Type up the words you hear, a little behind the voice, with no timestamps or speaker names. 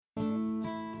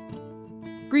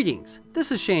Greetings,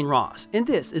 this is Shane Ross, and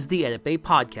this is the Edit Bay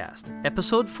Podcast,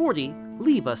 Episode 40,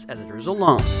 Leave Us Editors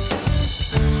Alone.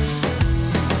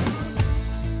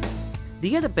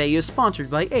 The Edit Bay is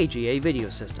sponsored by AGA Video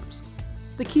Systems.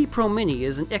 The Key Pro Mini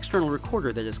is an external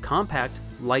recorder that is compact,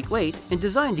 lightweight, and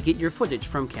designed to get your footage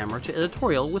from camera to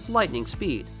editorial with lightning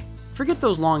speed. Forget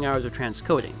those long hours of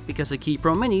transcoding, because the Key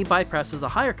Pro Mini bypasses the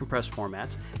higher compressed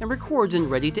formats and records in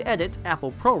ready-to-edit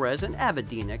Apple ProRes and Avid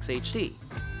DNx HD.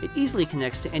 It easily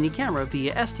connects to any camera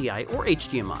via SDI or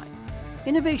HDMI.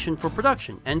 Innovation for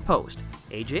production and post.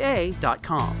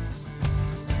 AJA.com.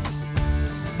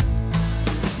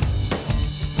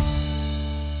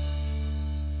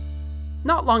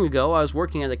 Not long ago, I was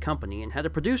working at a company and had a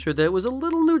producer that was a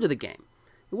little new to the game.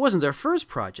 It wasn't their first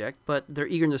project, but their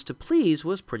eagerness to please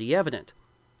was pretty evident.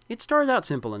 It started out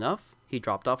simple enough. He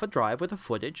dropped off a drive with the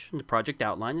footage and the project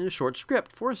outline and a short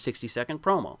script for a 60-second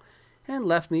promo, and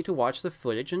left me to watch the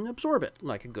footage and absorb it,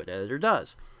 like a good editor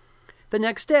does. The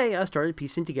next day, I started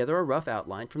piecing together a rough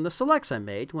outline from the selects I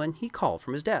made when he called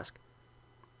from his desk.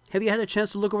 "Have you had a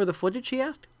chance to look over the footage?" he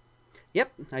asked.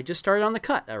 "Yep, I just started on the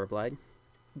cut," I replied.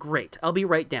 "Great, I'll be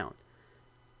right down."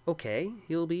 Okay,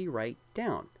 he'll be right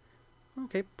down.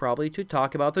 Okay, probably to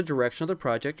talk about the direction of the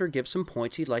project or give some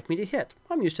points he'd like me to hit.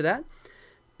 I'm used to that.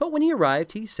 But when he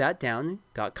arrived, he sat down and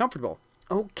got comfortable.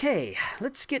 "Okay,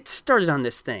 let's get started on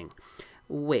this thing."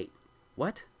 "Wait,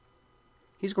 what?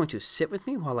 He's going to sit with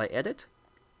me while I edit?"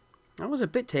 I was a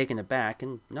bit taken aback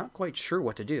and not quite sure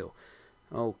what to do.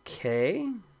 Okay,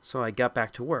 so I got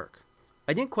back to work.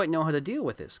 I didn't quite know how to deal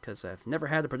with this, because I've never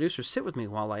had a producer sit with me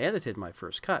while I edited my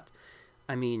first cut.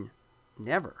 I mean,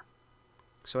 never.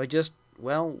 So I just,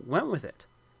 went with it.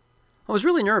 I was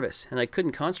really nervous, and I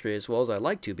couldn't concentrate as well as I'd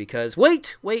like to because,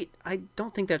 wait, I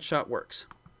don't think that shot works.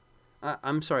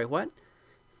 I'm sorry, what?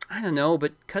 I don't know,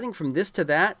 but cutting from this to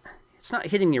that, it's not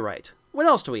hitting me right. What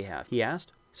else do we have?" he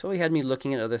asked. So he had me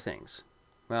looking at other things.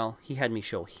 Well, he had me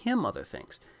show him other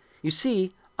things. You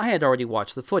see, I had already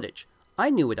watched the footage. I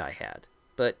knew what I had,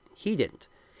 but he didn't.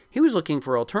 He was looking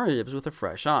for alternatives with a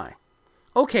fresh eye.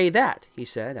 "Okay, that," he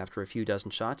said after a few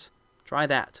dozen shots. "Try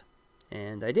that."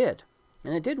 And I did.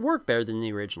 And it did work better than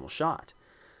the original shot.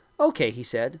 "Okay," he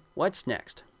said, "what's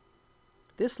next?"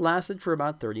 This lasted for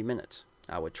about 30 minutes.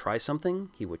 I would try something,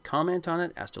 he would comment on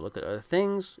it, ask to look at other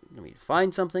things, we'd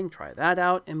find something, try that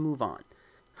out, and move on.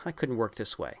 I couldn't work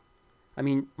this way. I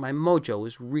mean, my mojo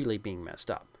was really being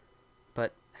messed up.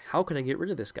 But how could I get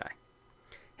rid of this guy?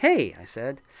 "Hey," I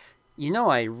said,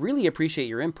 I really appreciate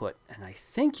your input, and I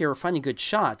think you're finding good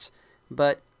shots,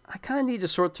 but I kind of need to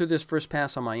sort through this first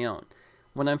pass on my own.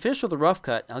 When I'm finished with the rough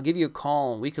cut, I'll give you a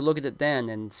call and we can look at it then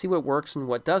and see what works and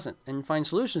what doesn't and find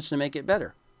solutions to make it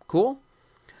better. Cool?"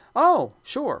 "Oh,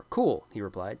 sure, cool," he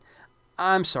replied.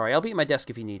 "I'm sorry, I'll be at my desk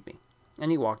if you need me." And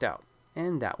he walked out.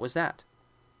 And that was that.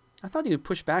 I thought he would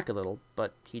push back a little,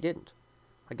 but he didn't.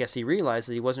 I guess he realized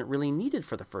that he wasn't really needed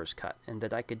for the first cut and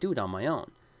that I could do it on my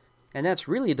own. And that's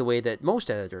really the way that most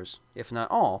editors, if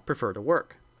not all, prefer to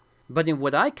work. But in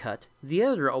what I cut, the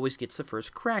editor always gets the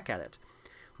first crack at it.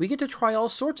 We get to try all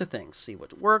sorts of things, see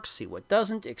what works, see what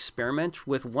doesn't, experiment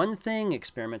with one thing,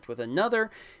 experiment with another.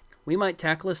 We might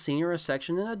tackle a scene or a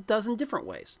section in a dozen different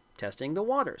ways, testing the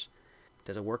waters.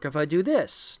 Does it work if I do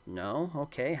this? No?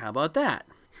 Okay, how about that?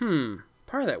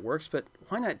 Part of that works, but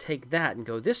why not take that and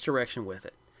go this direction with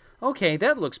it? Okay,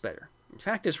 that looks better. In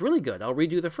fact, it's really good. I'll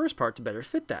redo the first part to better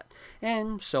fit that.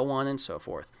 And so on and so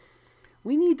forth.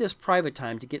 We need this private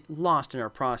time to get lost in our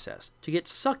process, to get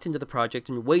sucked into the project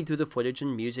and wade through the footage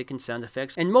and music and sound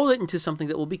effects and mold it into something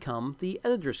that will become the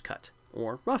editor's cut,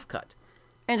 or rough cut.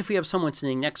 And if we have someone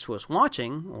sitting next to us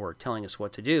watching, or telling us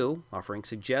what to do, offering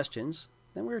suggestions,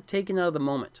 then we're taken out of the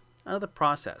moment, out of the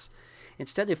process.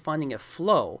 Instead of finding a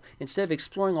flow, instead of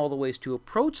exploring all the ways to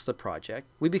approach the project,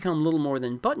 we become little more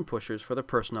than button pushers for the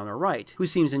person on our right, who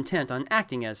seems intent on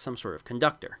acting as some sort of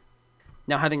conductor.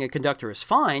 Now, having a conductor is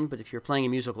fine, but if you're playing a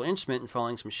musical instrument and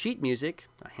following some sheet music,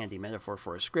 a handy metaphor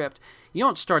for a script, you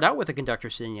don't start out with a conductor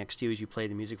sitting next to you as you play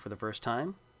the music for the first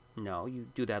time. No, you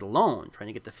do that alone, trying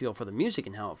to get the feel for the music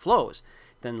and how it flows.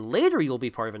 Then later you'll be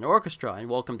part of an orchestra and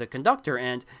welcome the conductor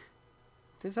and...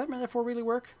 Does that metaphor really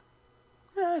work?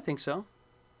 I think so.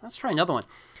 Let's try another one.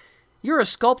 You're a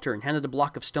sculptor and handed a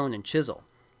block of stone and chisel.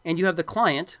 And you have the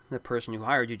client, the person who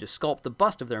hired you to sculpt the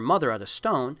bust of their mother out of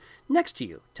stone, next to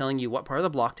you, telling you what part of the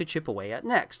block to chip away at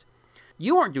next.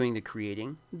 You aren't doing the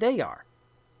creating, they are.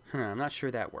 I'm not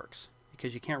sure that works,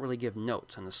 because you can't really give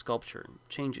notes on the sculpture and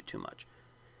change it too much.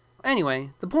 Anyway,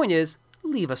 the point is,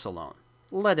 leave us alone.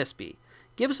 Let us be.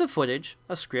 Give us a footage,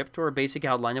 a script, or a basic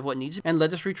outline of what needs, and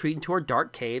let us retreat into our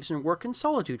dark caves and work in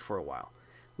solitude for a while.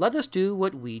 Let us do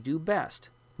what we do best.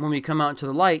 When we come out into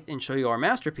the light and show you our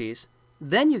masterpiece,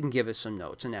 then you can give us some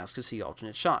notes and ask to see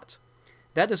alternate shots.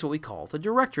 That is what we call the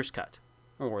director's cut,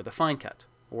 or the fine cut,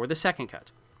 or the second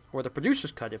cut, or the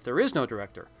producer's cut if there is no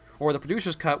director, or the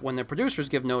producer's cut when the producers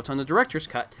give notes on the director's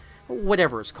cut,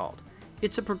 whatever it's called.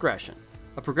 It's a progression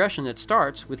that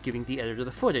starts with giving the editor the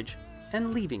footage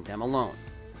and leaving them alone.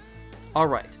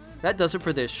 Alright, that does it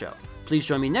for this show. Please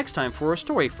join me next time for a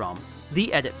story from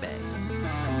The Edit Bay.